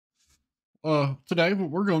Today what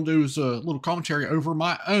we're gonna do is a little commentary over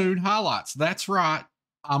my own highlights. That's right,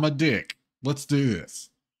 I'm a dick. Let's do this.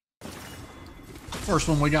 First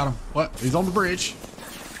one, we got him. What? He's on the bridge.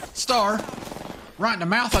 Star. Right in the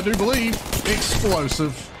mouth, I do believe.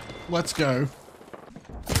 Explosive. Let's go.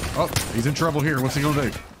 Oh, he's in trouble here. What's he gonna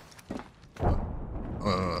do?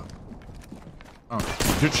 Oh,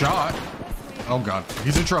 good shot. Oh God,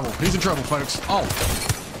 he's in trouble. He's in trouble, folks. Oh.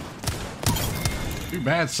 Too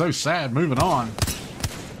bad, so sad. Moving on.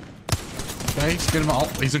 Okay, let's get him all.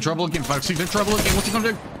 He's in trouble again, folks. He's in trouble again. What's he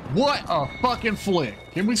gonna do? What a fucking flick.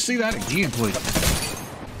 Can we see that again, please?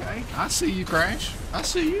 Okay, I see you, Crash. I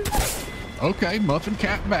see you. Okay, Muffin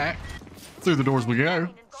Cap back. Through the doors we go.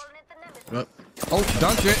 Oh,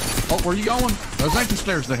 dunked it. Oh, where you going? Those ain't the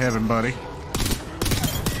stairs to heaven, buddy.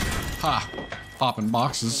 Ha. Popping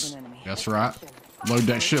boxes. That's right. Load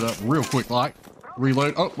that shit up real quick, like.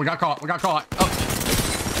 Reload. Oh, we got caught. We got caught. Oh.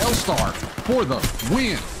 L-Star for the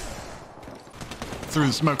win. Through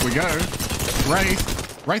the smoke we go.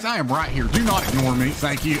 Wraith. Wraith, I am right here. Do not ignore me.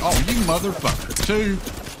 Thank you. Oh, you motherfucker. 2.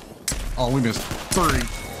 Oh, we missed 3.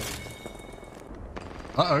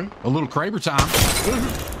 Uh-oh. A little Kraber time. Ooh,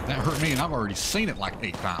 that hurt me, and I've already seen it like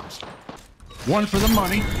 8 times. 1 for the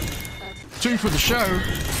money. 2 for the show.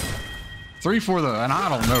 3 for the... And I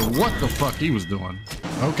don't know what the fuck he was doing.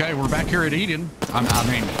 Okay, we're back here at Eden. I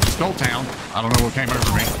mean, Skull Town. I don't know what came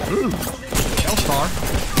over me. Ooh. L-Star.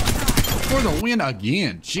 For the win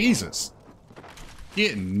again. Jesus.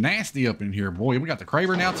 Getting nasty up in here, boy. We got the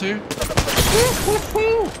Kraber now, too.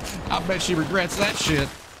 I bet she regrets that shit.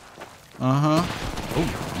 Uh-huh.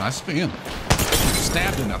 Oh, nice spin.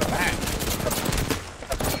 Stabbed in the back.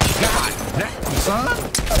 God damn,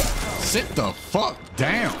 son. Sit the fuck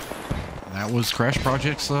down. That was Crash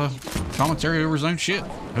Project's commentary over his own shit.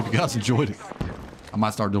 Hope you guys enjoyed it. I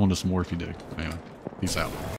might start doing this more if you do. Anyway, peace out.